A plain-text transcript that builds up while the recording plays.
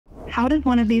how does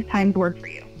one of these times work for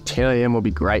you? 10 a.m. will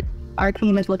be great. Our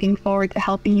team is looking forward to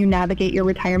helping you navigate your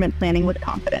retirement planning with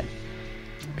confidence.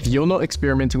 If you're not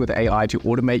experimenting with AI to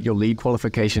automate your lead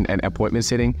qualification and appointment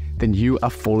setting, then you are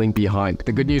falling behind.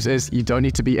 The good news is you don't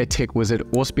need to be a tech wizard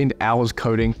or spend hours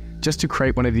coding just to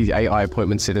create one of these AI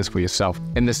appointment setters for yourself.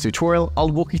 In this tutorial,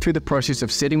 I'll walk you through the process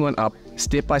of setting one up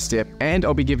step by step, and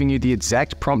I'll be giving you the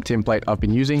exact prompt template I've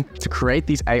been using to create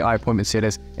these AI appointment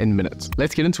setters in minutes.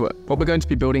 Let's get into it. What we're going to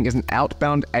be building is an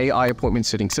outbound AI appointment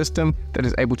setting system that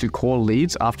is able to call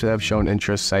leads after they've shown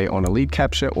interest, say on a lead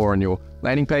capture or on your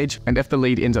landing page. And if the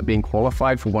lead ends up being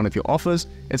qualified for one of your offers,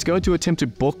 it's going to attempt to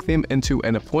book them into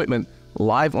an appointment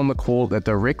live on the call that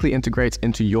directly integrates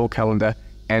into your calendar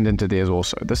and into theirs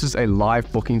also. This is a live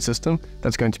booking system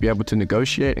that's going to be able to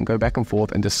negotiate and go back and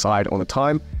forth and decide on a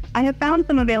time. I have found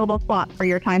some available slots for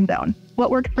your time zone. What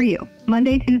works for you?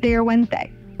 Monday, Tuesday, or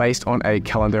Wednesday? Based on a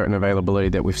calendar and availability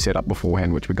that we've set up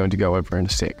beforehand, which we're going to go over in a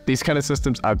sec. These kind of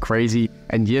systems are crazy,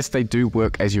 and yes, they do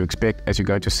work as you expect, as you're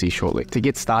going to see shortly. To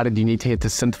get started, you need to head to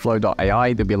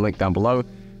synthflow.ai. There'll be a link down below.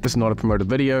 This is not a promoted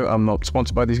video. I'm not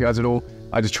sponsored by these guys at all.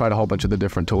 I just tried a whole bunch of the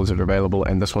different tools that are available,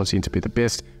 and this one seemed to be the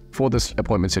best for this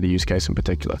appointment setter use case in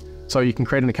particular. So you can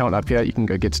create an account up here. You can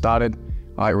go get started.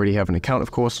 I already have an account,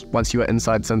 of course. Once you are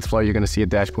inside Synthflow, you're going to see a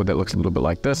dashboard that looks a little bit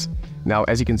like this. Now,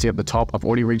 as you can see at the top, I've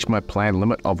already reached my plan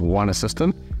limit of 1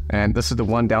 assistant. And this is the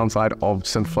one downside of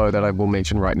Synthflow that I will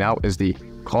mention right now, is the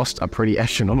costs are pretty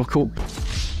astronomical.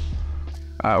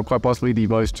 Quite possibly the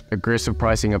most aggressive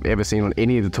pricing I've ever seen on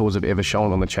any of the tools I've ever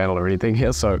shown on the channel or anything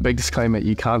here. So big disclaimer,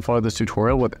 you can't follow this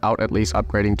tutorial without at least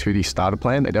upgrading to the starter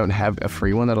plan. They don't have a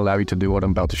free one that allows you to do what I'm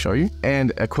about to show you.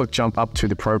 And a quick jump up to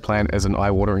the pro plan is an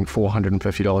eye-watering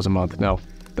 $450 a month. Now,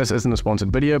 this isn't a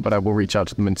sponsored video, but I will reach out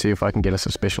to them and see if I can get us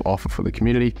a special offer for the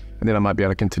community. And then I might be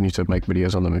able to continue to make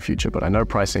videos on them in future. But I know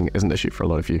pricing isn't an issue for a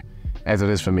lot of you, as it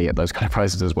is for me at those kind of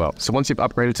prices as well. So once you've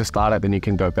upgraded to starter, then you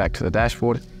can go back to the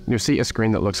dashboard and you'll see a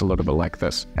screen that looks a little bit like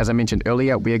this. As I mentioned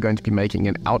earlier, we are going to be making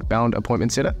an outbound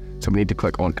appointment setter. So we need to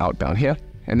click on outbound here,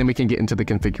 and then we can get into the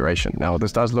configuration. Now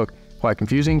this does look quite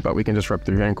confusing, but we can just rip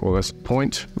through here and call this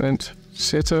appointment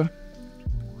setter.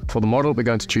 For the model, we're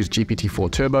going to choose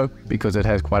GPT-4 Turbo because it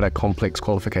has quite a complex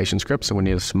qualification script, so we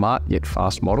need a smart yet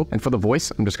fast model. And for the voice,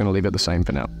 I'm just going to leave it the same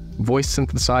for now. Voice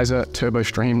synthesizer, Turbo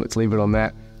Stream, let's leave it on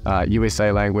that.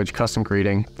 USA language, custom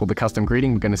greeting. For the custom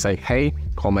greeting, we're going to say, hey,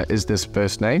 comma, is this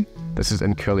first name? This is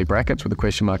in curly brackets with a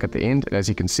question mark at the end. And as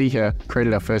you can see here,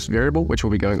 created our first variable, which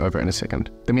we'll be going over in a second.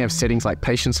 Then we have settings like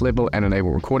patience level and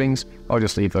enable recordings. I'll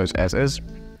just leave those as is.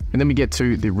 And then we get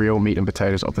to the real meat and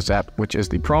potatoes of this app, which is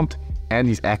the prompt and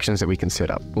these actions that we can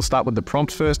set up. We'll start with the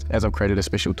prompt first, as I've created a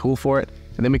special tool for it,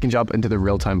 and then we can jump into the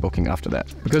real-time booking after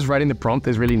that. Because writing the prompt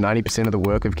is really 90% of the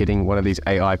work of getting one of these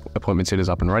AI appointment setters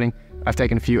up and running. I've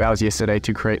taken a few hours yesterday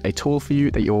to create a tool for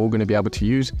you that you're all going to be able to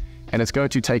use, and it's going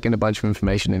to take in a bunch of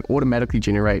information and automatically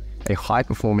generate a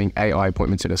high-performing AI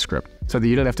appointment setter script, so that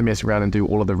you don't have to mess around and do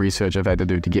all of the research I've had to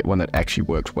do to get one that actually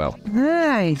works well.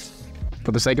 Nice.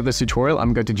 For the sake of this tutorial,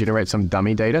 I'm going to generate some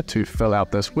dummy data to fill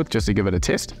out this with, just to give it a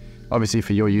test. Obviously,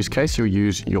 for your use case, you'll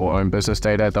use your own business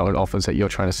data, the offers that you're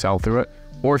trying to sell through it,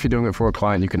 or if you're doing it for a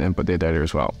client, you can input their data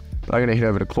as well. But I'm going to head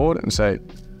over to Claude and say,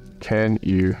 can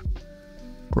you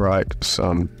write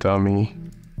some dummy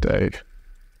data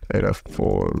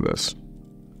for this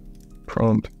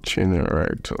prompt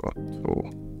generator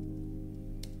tool?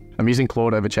 I'm using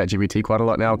Claude over ChatGPT quite a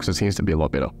lot now because it seems to be a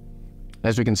lot better.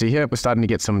 As we can see here, we're starting to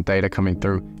get some data coming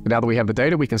through. But now that we have the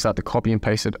data, we can start to copy and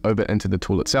paste it over into the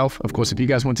tool itself. Of course, if you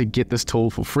guys want to get this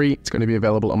tool for free, it's going to be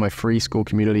available on my free school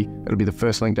community. It'll be the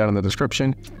first link down in the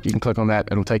description. You can click on that,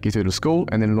 it'll take you through to school.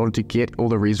 And then in order to get all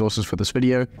the resources for this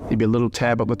video, there'll be a little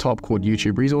tab at the top called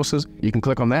YouTube Resources. You can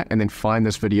click on that and then find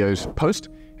this video's post.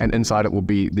 And inside it will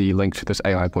be the link to this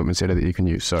AI appointment setter that you can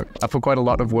use. So I put quite a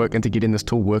lot of work into getting this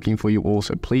tool working for you all,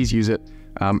 so please use it.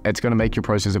 It's going to make your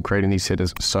process of creating these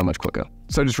setters so much quicker.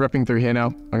 So just ripping through here now,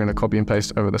 I'm going to copy and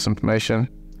paste over this information.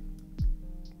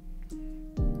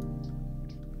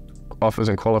 Offers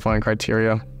and qualifying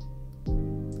criteria.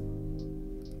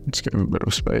 Let's give a bit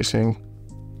of spacing.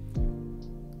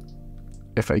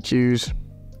 FAQs.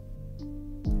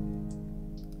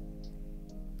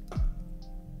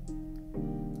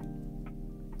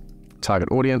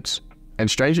 Target audience. And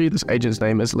strangely, this agent's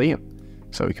name is Liam.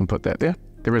 So we can put that there.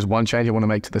 There is one change I want to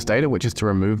make to this data, which is to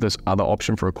remove this other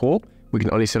option for a call. We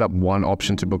can only set up one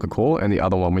option to book a call, and the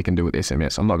other one we can do with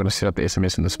SMS. I'm not going to set up the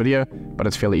SMS in this video, but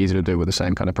it's fairly easy to do with the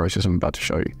same kind of process I'm about to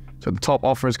show you. So the top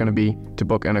offer is going to be to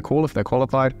book in a call if they're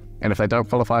qualified, and if they don't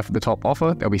qualify for the top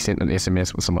offer, they'll be sent an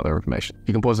SMS with some other information.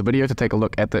 You can pause the video to take a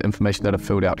look at the information that I've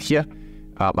filled out here.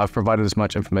 I've provided as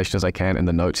much information as I can in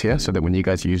the notes here so that when you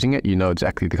guys are using it, you know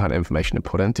exactly the kind of information to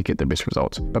put in to get the best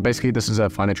results. But basically, this is a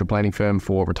financial planning firm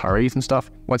for retirees and stuff.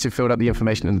 Once you've filled out the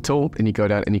information in the tool, then you go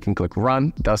down and you can click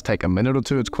run. It does take a minute or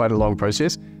two. It's quite a long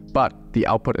process, but the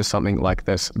output is something like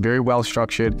this. Very well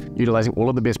structured, utilizing all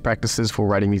of the best practices for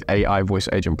writing these AI voice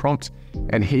agent prompts.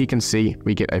 And here you can see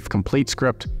we get a complete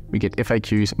script, we get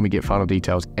FAQs, and we get final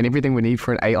details. And everything we need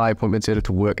for an AI appointment setter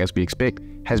to work as we expect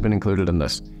has been included in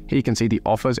this. Here you can see the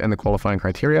offers and the qualifying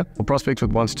criteria. For prospects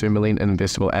with 1 to 2 million in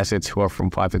investable assets who are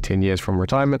from 5 to 10 years from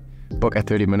retirement, book a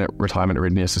 30-minute retirement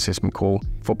readiness assessment call.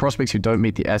 For prospects who don't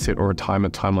meet the asset or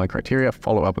retirement timeline criteria,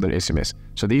 follow up with an SMS.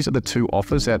 So these are the 2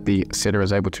 offers that the setter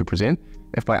is able to present.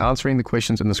 If by answering the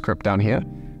questions in the script down here,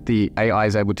 the AI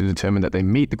is able to determine that they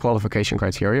meet the qualification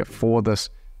criteria for this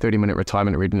 30-minute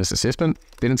retirement readiness assessment,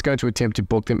 then it's going to attempt to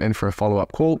book them in for a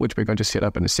follow-up call, which we're going to set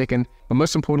up in a second. But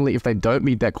most importantly, if they don't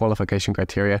meet that qualification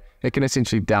criteria, it can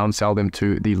essentially downsell them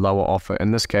to the lower offer.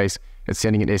 In this case, it's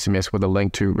sending an SMS with a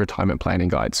link to retirement planning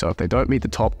guide. So if they don't meet the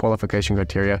top qualification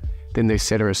criteria, then the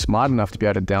setter is smart enough to be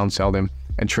able to downsell them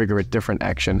and trigger a different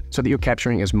action so that you're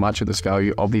capturing as much of this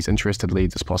value of these interested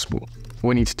leads as possible. What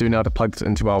we need to do now to plug this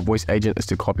into our voice agent is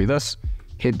to copy this,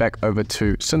 head back over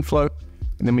to Synthflow,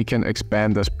 and then we can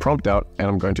expand this prompt out, and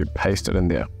I'm going to paste it in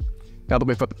there. Now that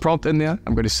we've put the prompt in there,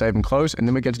 I'm going to save and close, and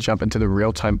then we're going to jump into the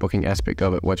real-time booking aspect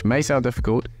of it, which may sound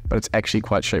difficult, but it's actually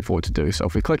quite straightforward to do. So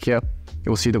if we click here,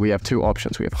 you'll see that we have 2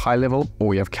 options. We have high level or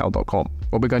we have cal.com.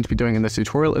 What we're going to be doing in this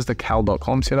tutorial is the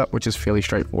cal.com setup, which is fairly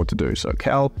straightforward to do. So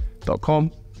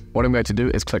cal.com, what I'm going to do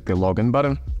is click the login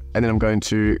button, and then I'm going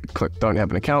to click don't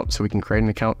have an account so we can create an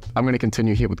account. I'm going to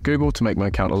continue here with Google to make my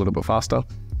account a little bit faster.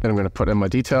 Then I'm going to put in my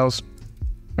details.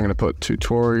 I'm going to put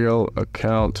tutorial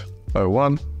account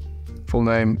 01, full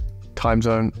name, time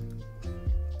zone,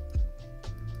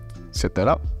 set that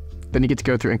up. Then you get to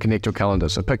go through and connect your calendar.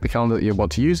 So pick the calendar that you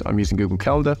want to use. I'm using Google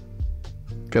Calendar,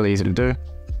 fairly easy to do.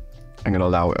 I'm going to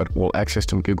allow it all access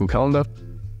to Google Calendar.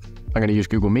 I'm going to use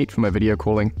Google Meet for my video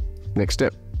calling. Next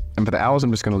step. And for the hours,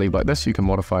 I'm just going to leave like this. You can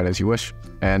modify it as you wish.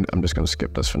 And I'm just going to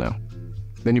skip this for now.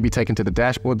 Then you'll be taken to the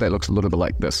dashboard that looks a little bit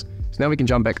like this. So now we can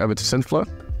jump back over to Synthflow.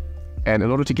 And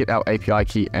in order to get our API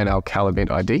key and our cal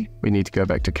event ID, we need to go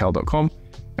back to cal.com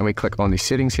and we click on the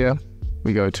settings here.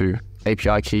 We go to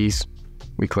API keys,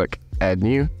 we click add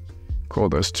new, call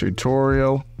this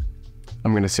tutorial.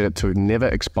 I'm going to set it to never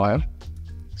expire.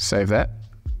 Save that,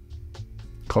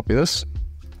 copy this,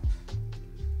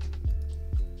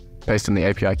 paste in the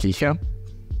API key here.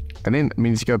 And then it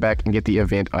means you go back and get the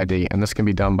event ID. And this can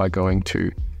be done by going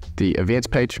to the events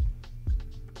page.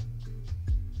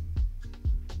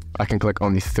 I can click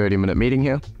on the 30-minute meeting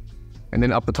here. And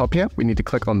then up the top here, we need to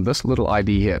click on this little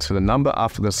ID here. So the number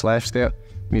after the slash there,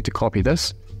 we need to copy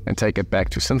this and take it back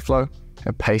to Synthflow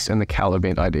and paste in the cal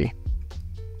event ID.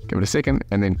 Give it a second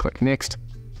and then click next.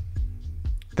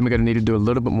 Then we're going to need to do a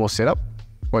little bit more setup.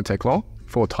 Won't take long.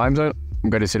 For time zone, I'm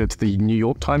going to set it to the New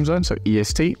York time zone, so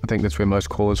EST. I think that's where most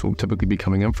callers will typically be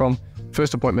coming in from.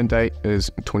 First appointment date is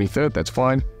 23rd, that's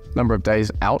fine. Number of days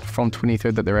out from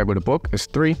 23rd that they're able to book is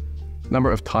 3. Number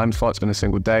of time slots in a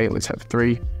single day, let's have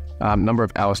 3. Number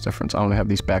of hours difference, I want to have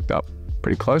these backed up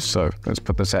pretty close, so let's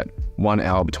put this at 1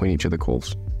 hour between each of the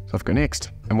calls. So I'll go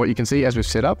next. And what you can see as we've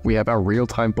set up, we have our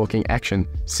real-time booking action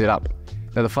set up.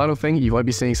 Now the final thing, you won't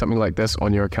be seeing something like this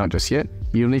on your account just yet.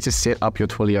 You'll need to set up your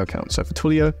Twilio account. So for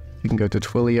Twilio, you can go to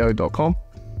twilio.com.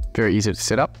 Very easy to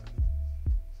set up.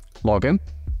 Log in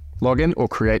or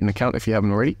create an account if you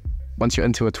haven't already. Once you're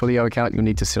into a Twilio account, you'll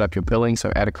need to set up your billing,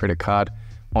 so add a credit card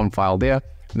on file there.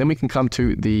 And then we can come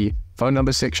to the phone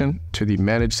number section, to the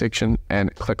manage section,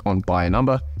 and click on buy a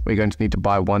number. We're going to need to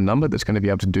buy one number that's going to be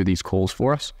able to do these calls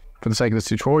for us. For the sake of this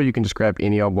tutorial, you can just grab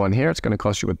any old one here. It's going to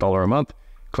cost you $1 a month.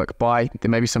 Click buy. There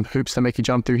may be some hoops that make you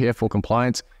jump through here for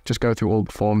compliance. Just go through all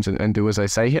the forms and do as they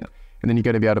say here. And then you're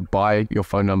going to be able to buy your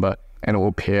phone number and it will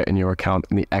appear in your account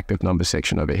in the active number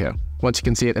section over here. Once you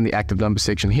can see it in the active number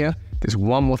section here, there's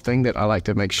one more thing that I like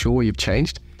to make sure you've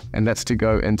changed, and that's to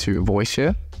go into voice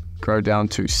here, go down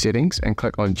to settings and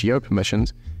click on geo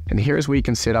permissions. And here is where you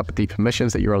can set up the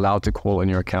permissions that you're allowed to call in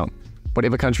your account.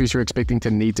 Whatever countries you're expecting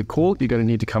to need to call, you're going to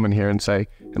need to come in here and say,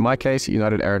 in my case,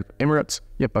 United Arab Emirates.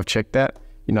 Yep, I've checked that.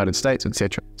 United States,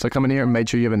 etc. So come in here and make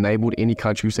sure you've enabled any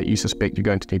countries that you suspect you're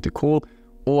going to need to call,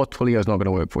 or Twilio is not going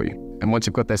to work for you. And once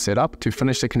you've got that set up, to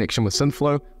finish the connection with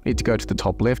Synthflow, you need to go to the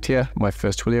top left here, my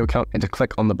first Twilio account, and to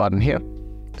click on the button here.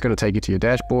 It's going to take you to your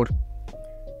dashboard.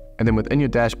 And then within your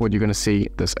dashboard, you're going to see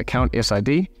this account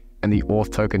SID and the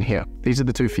auth token here. These are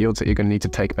the two fields that you're going to need to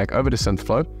take back over to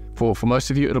Synthflow. For most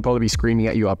of you, it'll probably be screaming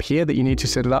at you up here that you need to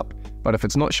set it up. But if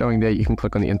it's not showing there, you can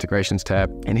click on the integrations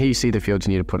tab, and here you see the fields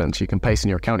you need to put in. So you can paste in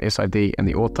your account SID and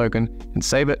the auth token and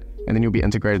save it, and then you'll be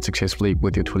integrated successfully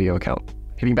with your Twilio account.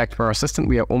 Heading back to our assistant,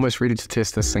 we are almost ready to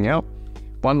test this thing out.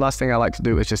 One last thing I like to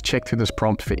do is just check through this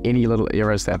prompt for any little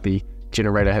errors that the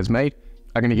generator has made.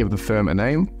 I'm going to give the firm a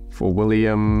name for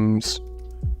Williams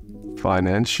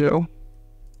Financial,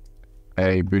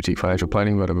 a boutique financial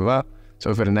planning, blah, blah, blah. So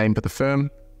we've got a name for the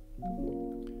firm.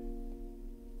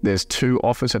 There's two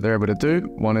offers that they're able to do.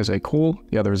 One is a call,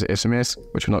 the other is an SMS,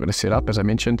 which we're not going to set up, as I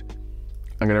mentioned.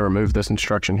 I'm going to remove this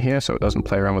instruction here so it doesn't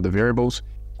play around with the variables.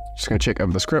 Just going to check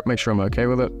over the script, make sure I'm okay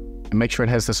with it, and make sure it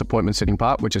has this appointment setting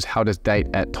part, which is how does date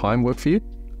at time work for you?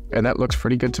 And that looks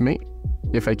pretty good to me.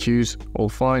 FAQs, all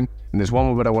fine. And there's one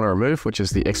more bit I want to remove, which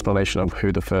is the explanation of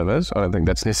who the firm is. I don't think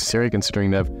that's necessary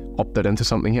considering they've opted into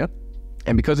something here.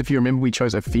 And because if you remember, we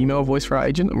chose a female voice for our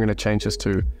agent, I'm going to change this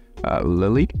to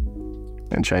Lily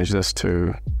and change this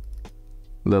to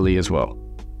Lily as well.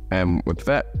 And with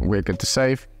that, we're good to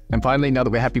save. And finally, now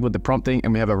that we're happy with the prompting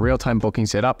and we have a real-time booking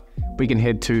set up, we can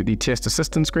head to the test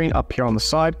assistant screen up here on the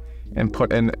side and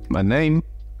put in my name.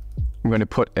 I'm going to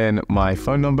put in my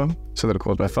phone number so that it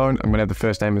calls my phone. I'm going to have the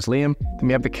first name as Liam. Then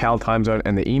we have the Cal time zone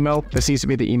and the email. This needs to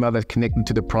be the email that's connected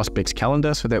to the prospect's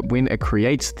calendar so that when it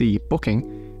creates the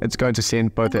booking, it's going to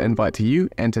send both an invite to you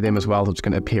and to them as well. It's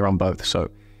going to appear on both. So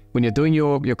when you're doing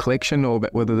your collection, or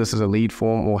whether this is a lead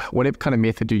form or whatever kind of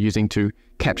method you're using to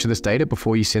capture this data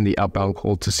before you send the outbound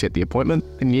call to set the appointment,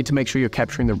 then you need to make sure you're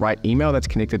capturing the right email that's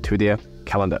connected to their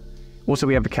calendar. Also,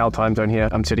 we have the Cal time zone here.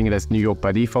 I'm setting it as New York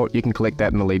by default. You can collect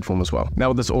that in the lead form as well. Now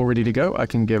with this all ready to go, I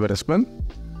can give it a spin.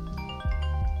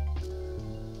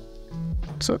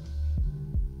 So,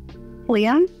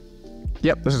 Liam?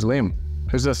 Yep, this is Liam.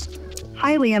 Who's this?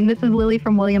 Hi, Liam. This is Lily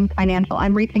from Williams Financial.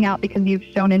 I'm reaching out because you've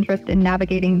shown interest in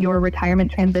navigating your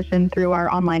retirement transition through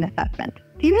our online assessment.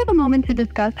 Do you have a moment to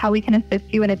discuss how we can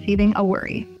assist you in achieving a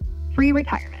worry-free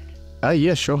retirement?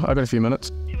 Yeah, sure. I've got a few minutes.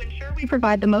 To ensure we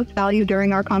provide the most value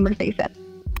during our conversation,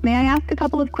 may I ask a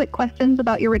couple of quick questions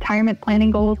about your retirement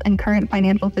planning goals and current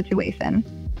financial situation?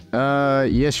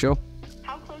 Yeah, sure.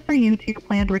 How close are you to your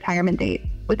planned retirement date?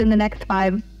 Within the next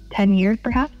 5-10 years,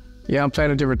 perhaps? Yeah, I'm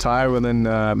planning to retire within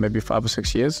maybe 5 or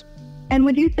 6 years. And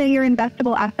would you say your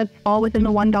investable assets fall within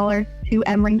the $1 to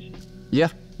M range? Yeah,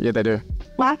 they do.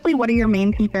 Lastly, what are your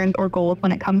main concerns or goals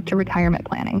when it comes to retirement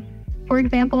planning? For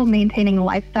example, maintaining a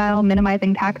lifestyle,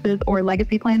 minimizing taxes, or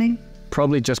legacy planning?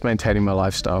 Probably just maintaining my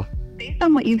lifestyle. Based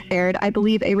on what you've shared, I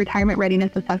believe a retirement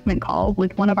readiness assessment call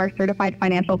with one of our certified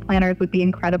financial planners would be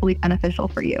incredibly beneficial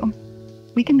for you.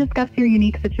 We can discuss your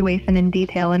unique situation in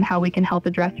detail and how we can help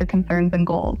address your concerns and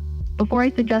goals. Before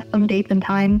I suggest some dates and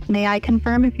times, may I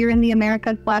confirm if you're in the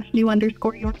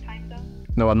America/New_York time zone?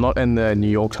 No, I'm not in the New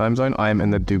York time zone. I am in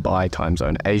the Dubai time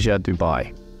zone, Asia,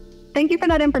 Dubai. Thank you for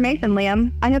that information,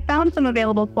 Liam. I have found some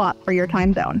available slots for your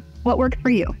time zone. What works for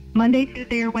you? Monday,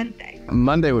 Tuesday, or Wednesday?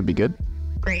 Monday would be good.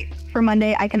 Great. For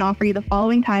Monday, I can offer you the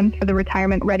following times for the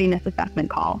retirement readiness assessment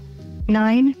call: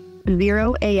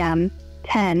 9:00 a.m.,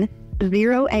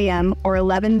 10:00 a.m., or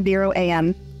 11:00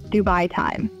 a.m. Dubai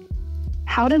time.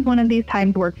 How does one of these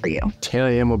times work for you? 10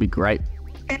 a.m. will be great.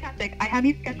 Fantastic. I have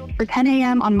you scheduled for 10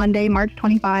 a.m. on Monday, March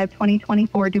 25,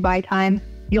 2024 Dubai time.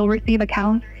 You'll receive a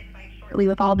calendar invite shortly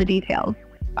with all the details.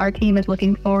 Our team is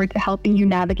looking forward to helping you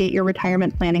navigate your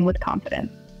retirement planning with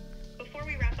confidence. Before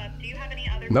we wrap up, do you have any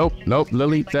other questions? Nope,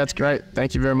 Lily, that's great.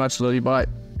 Thank you very much, Lily. Bye.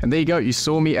 And there you go. You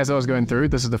saw me as I was going through.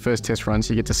 This is the first test run,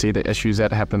 so you get to see the issues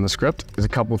that happen in the script. There's a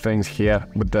couple of things here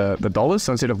with the dollars.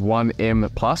 So instead of 1M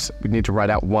plus, we need to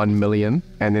write out 1 million.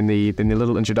 And then the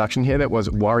little introduction here that was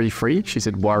worry-free. She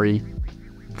said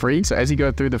worry-free. So as you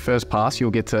go through the first pass, you'll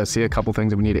get to see a couple of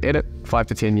things that we need to edit. 5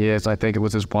 to 10 years, I think it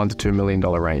was this $1 to $2 million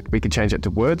range. We could change it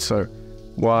to words. So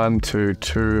 $1 to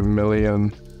 $2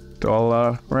 million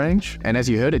range. And as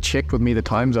you heard, it checked with me the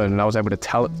time zone, and I was able to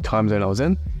tell it the time zone I was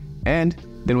in. And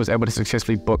then was able to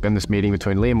successfully book in this meeting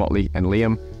between Liam Ottley and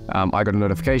Liam. I got a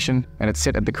notification and it's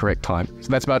set at the correct time. So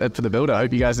that's about it for the build. I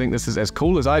hope you guys think this is as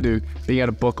cool as I do. Being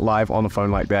able to book live on the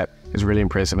phone like that is really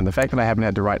impressive. And the fact that I haven't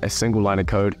had to write a single line of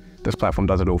code, this platform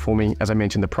does it all for me. As I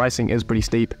mentioned, the pricing is pretty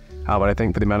steep, but I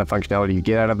think for the amount of functionality you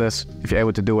get out of this, if you're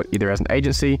able to do it either as an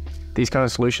agency, these kind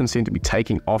of solutions seem to be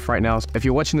taking off right now. So if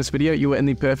you're watching this video, you are in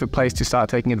the perfect place to start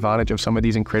taking advantage of some of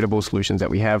these incredible solutions that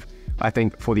we have. I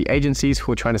think for the agencies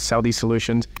who are trying to sell these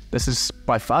solutions, this is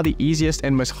by far the easiest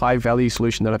and most high value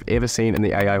solution that I've ever seen in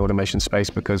the AI automation space,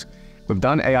 because we've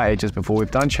done AI agents before, we've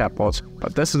done chatbots,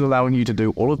 but this is allowing you to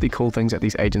do all of the cool things that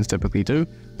these agents typically do,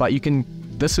 but you can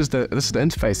this is the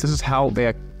interface. This is how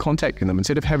they're contacting them.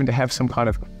 Instead of having to have some kind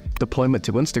of deployment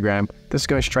to Instagram, this is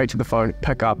going straight to the phone,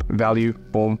 pick up, value,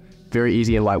 boom. Very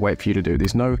easy and lightweight for you to do.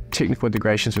 There's no technical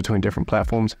integrations between different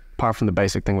platforms, apart from the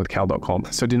basic thing with cal.com.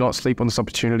 So do not sleep on this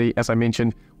opportunity. As I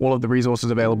mentioned, all of the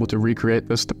resources available to recreate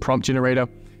this, the prompt generator,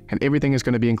 and everything is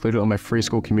going to be included on my free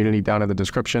school community down in the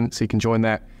description. So you can join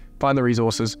that, find the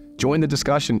resources, join the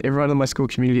discussion. Everyone in my school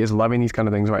community is loving these kind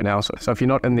of things right now. So if you're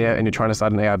not in there and you're trying to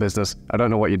start an AI business, I don't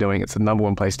know what you're doing. It's the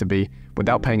 #1 place to be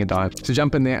without paying a dime. So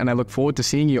jump in there, and I look forward to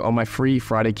seeing you on my free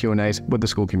Friday Q&As with the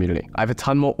school community. I have a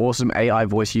ton more awesome AI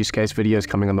voice use case videos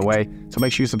coming on the way. So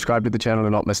make sure you subscribe to the channel to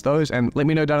not miss those. And let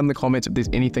me know down in the comments if there's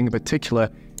anything in particular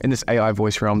in this AI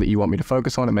voice realm that you want me to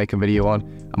focus on and make a video on.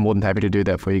 I'm more than happy to do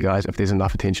that for you guys if there's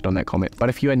enough attention on that comment. But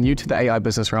if you are new to the AI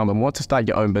business realm and want to start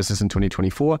your own business in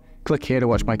 2024, click here to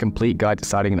watch my complete guide to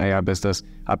starting an AI business.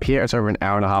 Up here, it's over an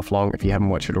hour and a half long if you haven't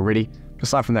watched it already.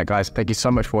 Aside from that, guys, thank you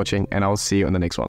so much for watching, and I will see you in the next one.